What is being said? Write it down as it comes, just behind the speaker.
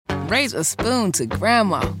raise a spoon to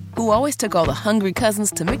Grandma, who always took all the hungry cousins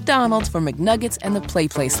to McDonald's for McNuggets and the Play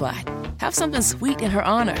Slide. Have something sweet in her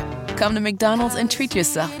honor. Come to McDonald's and treat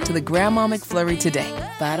yourself to the Grandma McFlurry today.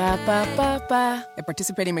 Ba-da-ba-ba-ba. At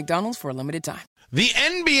participating McDonald's for a limited time. The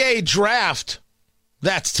NBA draft,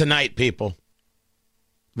 that's tonight, people.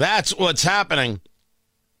 That's what's happening.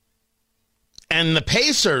 And the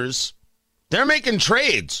Pacers, they're making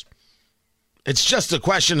trades. It's just a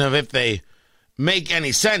question of if they make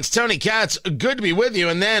any sense. Tony Katz, good to be with you.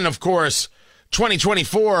 And then, of course,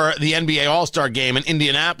 2024, the NBA All-Star Game in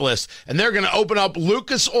Indianapolis, and they're going to open up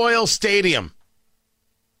Lucas Oil Stadium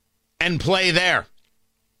and play there.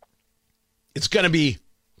 It's going to be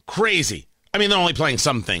crazy. I mean, they're only playing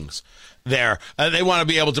some things there. They want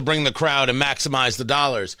to be able to bring the crowd and maximize the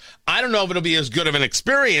dollars. I don't know if it'll be as good of an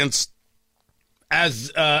experience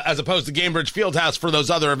as opposed to Gainbridge Fieldhouse for those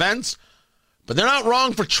other events, but they're not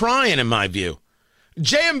wrong for trying, in my view.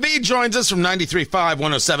 JMV joins us from 93.5,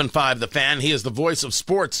 107.5 The Fan. He is the voice of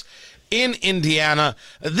sports in Indiana.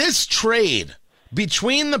 This trade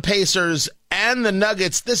between the Pacers and the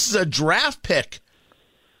Nuggets, this is a draft pick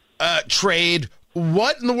trade.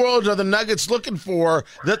 What in the world are the Nuggets looking for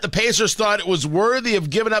that the Pacers thought it was worthy of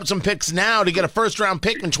giving up some picks now to get a first-round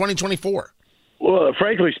pick in 2024? Well,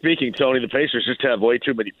 frankly speaking, Tony, the Pacers just have way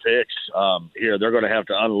too many picks here. They're going to have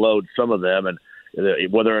to unload some of them, and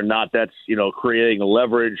whether or not that's, creating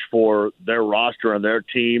leverage for their roster and their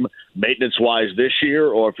team maintenance-wise this year,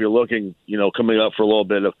 or if you're looking, coming up for a little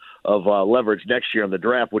bit of leverage next year in the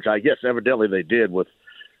draft, which I guess evidently they did with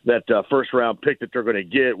that first-round pick that they're going to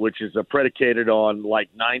get, which is predicated on like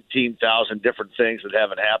 19,000 different things that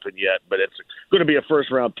haven't happened yet, but it's going to be a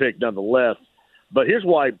first-round pick nonetheless. But here's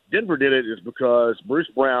why Denver did it, is because Bruce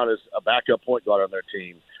Brown is a backup point guard on their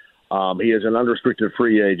team. He is an unrestricted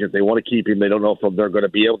free agent. They want to keep him. They don't know if they're going to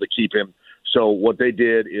be able to keep him. So what they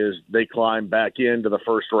did is they climbed back into the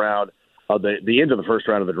first round, the end of the first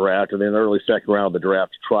round of the draft, and then the early second round of the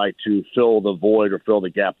draft to try to fill the void or fill the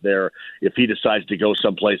gap there if he decides to go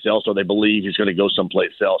someplace else or they believe he's going to go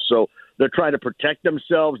someplace else. So they're trying to protect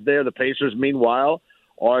themselves there. The Pacers, meanwhile,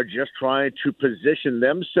 are just trying to position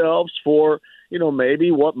themselves for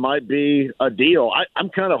maybe what might be a deal. I'm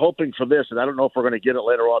kind of hoping for this, and I don't know if we're going to get it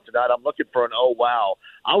later on tonight. I'm looking for an oh, wow.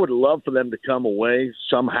 I would love for them to come away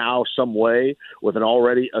somehow, some way, with an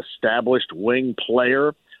already established wing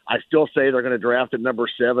player. I still say they're going to draft at number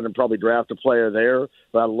 7 and probably draft a player there,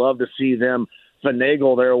 but I'd love to see them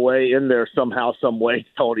finagle their way in there somehow, some way,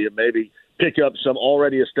 Tony, and maybe pick up some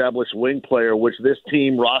already established wing player, which this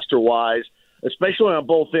team roster-wise, especially on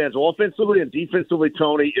both ends, offensively and defensively,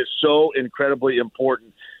 Tony, is so incredibly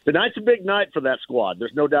important. Tonight's a big night for that squad.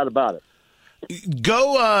 There's no doubt about it.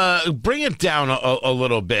 Go bring it down a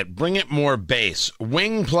little bit. Bring it more base.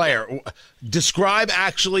 Wing player. Describe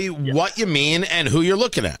actually what you mean and who you're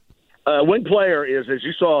looking at. Wing player is, as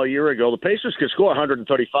you saw a year ago, the Pacers could score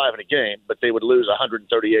 135 in a game, but they would lose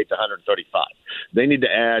 138 to 135. They need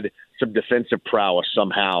to add some defensive prowess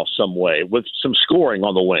somehow, some way, with some scoring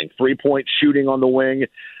on the wing, 3-point shooting on the wing.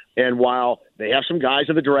 And while they have some guys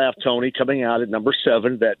in the draft, Tony, coming out at number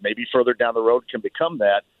 7 that maybe further down the road can become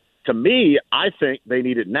that, to me, I think they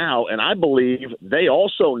need it now, and I believe they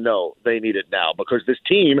also know they need it now because this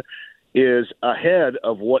team is ahead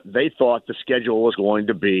of what they thought the schedule was going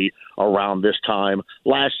to be around this time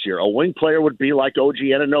last year. A wing player would be like OG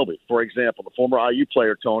Anunoby, for example, the former IU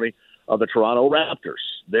player, Tony, of the Toronto Raptors.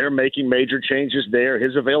 They're making major changes there.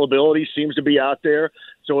 His availability seems to be out there,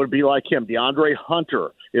 so it would be like him. DeAndre Hunter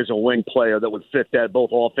is a wing player that would fit that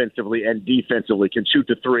both offensively and defensively, can shoot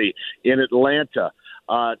the 3 in Atlanta.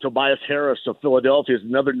 Tobias Harris of Philadelphia is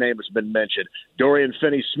another name that's been mentioned. Dorian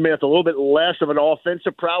Finney-Smith, a little bit less of an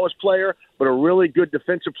offensive prowess player, but a really good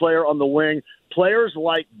defensive player on the wing. Players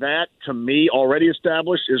like that, to me, already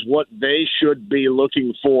established, is what they should be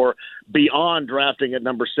looking for beyond drafting at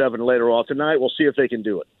number 7 later on tonight. We'll see if they can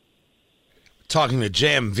do it. Talking to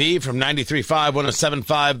JMV from 93.5,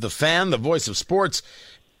 107.5 The Fan, the voice of sports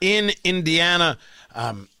in Indiana.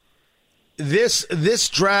 This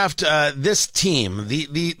draft, this team,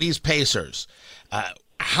 these Pacers,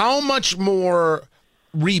 how much more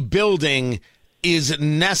rebuilding is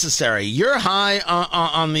necessary? You're high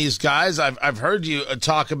on these guys. I've heard you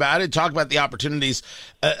talk about the opportunities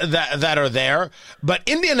that are there. But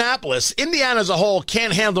Indiana as a whole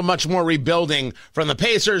can't handle much more rebuilding from the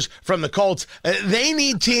Pacers, from the Colts. They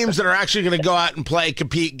need teams that are actually going to go out and play,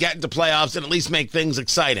 compete, get into playoffs, and at least make things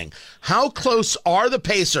exciting. How close are the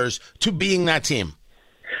Pacers to being that team?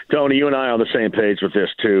 Tony, you and I are on the same page with this,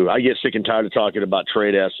 too. I get sick and tired of talking about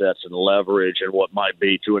trade assets and leverage and what might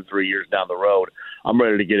be 2 and 3 years down the road. I'm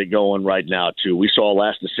ready to get it going right now, too. We saw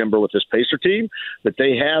last December with this Pacer team that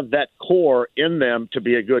they have that core in them to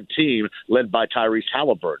be a good team led by Tyrese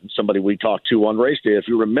Halliburton, somebody we talked to on race day, if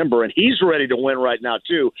you remember, and he's ready to win right now,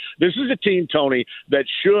 too. This is a team, Tony, that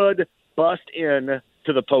should bust in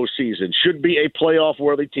to the postseason, should be a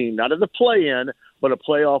playoff-worthy team, not in the play-in, but a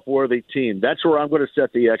playoff-worthy team. That's where I'm going to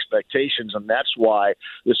set the expectations, and that's why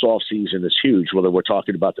this offseason is huge, whether we're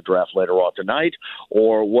talking about the draft later on tonight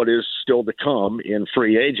or what is still to come in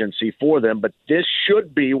free agency for them. But this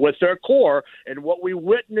should be with their core, and what we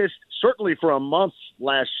witnessed certainly for a month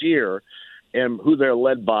last year and who they're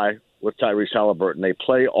led by with Tyrese Halliburton, a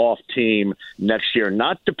playoff team next year,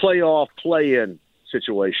 not the playoff play-in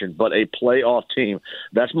situation, but a playoff team.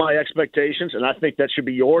 That's my expectations, and I think that should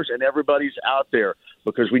be yours and everybody's out there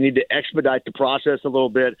because we need to expedite the process a little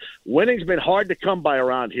bit. Winning's been hard to come by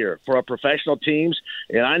around here for our professional teams,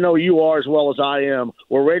 and I know you are as well as I am.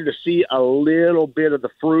 We're ready to see a little bit of the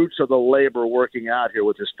fruits of the labor working out here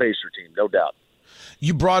with this Pacer team, no doubt.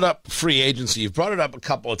 You brought up free agency. You've brought it up a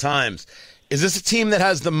couple of times. Is this a team that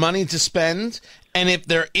has the money to spend? And if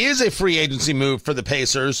there is a free agency move for the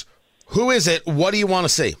Pacers, who is it? What do you want to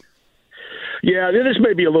see? Yeah, this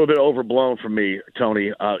may be a little bit overblown for me, Tony,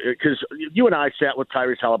 because you and I sat with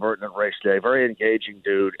Tyrese Halliburton on race day, very engaging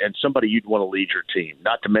dude, and somebody you'd want to lead your team,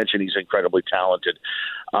 not to mention he's incredibly talented.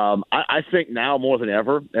 I think now more than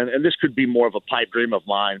ever, and this could be more of a pipe dream of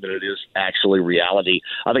mine than it is actually reality,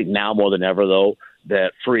 I think now more than ever, though,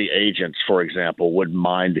 that free agents, for example, wouldn't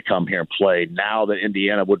mind to come here and play. Now that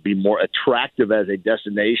Indiana would be more attractive as a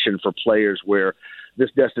destination for players where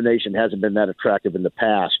this destination hasn't been that attractive in the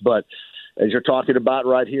past. But as you're talking about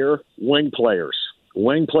right here, wing players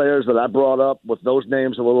that I brought up with those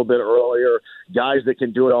names a little bit earlier, guys that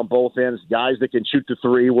can do it on both ends, guys that can shoot the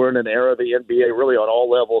three. We're in an era of the NBA really on all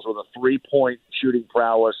levels where the three-point shooting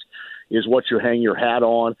prowess is what you hang your hat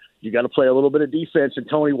on. You got to play a little bit of defense. And,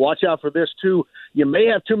 Tony, watch out for this, too. You may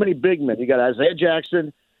have too many big men. You got Isaiah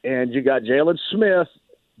Jackson and you got Jalen Smith.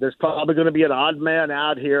 There's probably going to be an odd man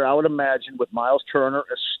out here, I would imagine, with Miles Turner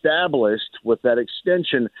established with that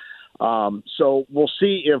extension. So we'll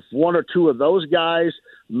see if one or two of those guys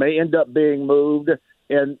may end up being moved.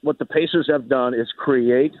 And what the Pacers have done is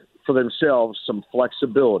create for themselves some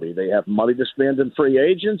flexibility. They have money to spend in free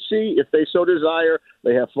agency if they so desire.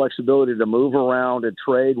 They have flexibility to move around and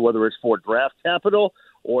trade, whether it's for draft capital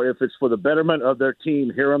or if it's for the betterment of their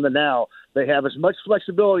team here and the now. They have as much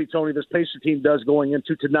flexibility, Tony, this Pacer team does going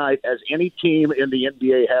into tonight as any team in the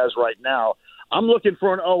NBA has right now. I'm looking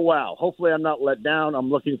for an oh wow. Hopefully I'm not let down. I'm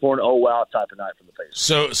looking for an oh wow type of night from the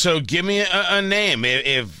Pacers. So give me a name.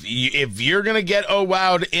 If you're going to get oh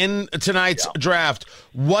wowed in tonight's draft,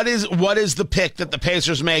 what is the pick that the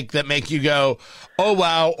Pacers make that make you go oh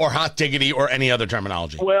wow or hot diggity or any other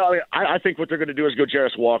terminology? Well, I think what they're going to do is go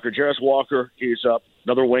Jarris Walker. Jarris Walker, he's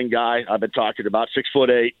another wing guy I've been talking about,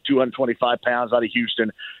 6'8", 225 pounds out of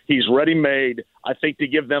Houston. He's ready-made, I think, to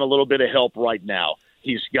give them a little bit of help right now.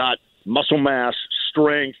 He's got muscle mass,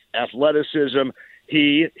 strength, athleticism.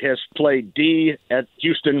 He has played D at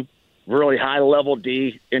Houston, really high-level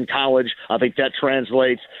D in college. I think that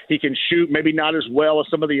translates. He can shoot, maybe not as well as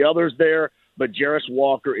some of the others there, but Jarris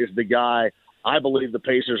Walker is the guy I believe the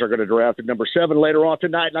Pacers are going to draft at number 7 later on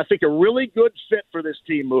tonight, and I think a really good fit for this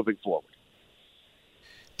team moving forward.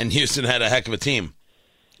 And Houston had a heck of a team.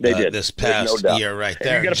 They did this past year right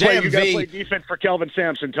there. And you got to play defense for Kelvin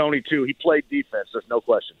Sampson, Tony, too. He played defense. There's no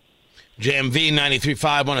question. JMV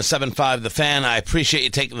 93.5, 107.5 The Fan. I appreciate you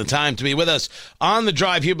taking the time to be with us on the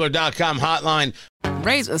DriveHubler.com hotline.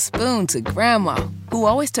 Raise a spoon to Grandma, who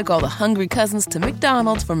always took all the hungry cousins to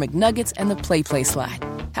McDonald's for McNuggets and the Play Slide.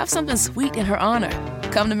 Have something sweet in her honor.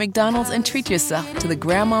 Come to McDonald's and treat yourself to the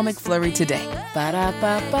Grandma McFlurry today.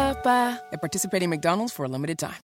 Ba-da-ba-ba-ba. At participating McDonald's for a limited time.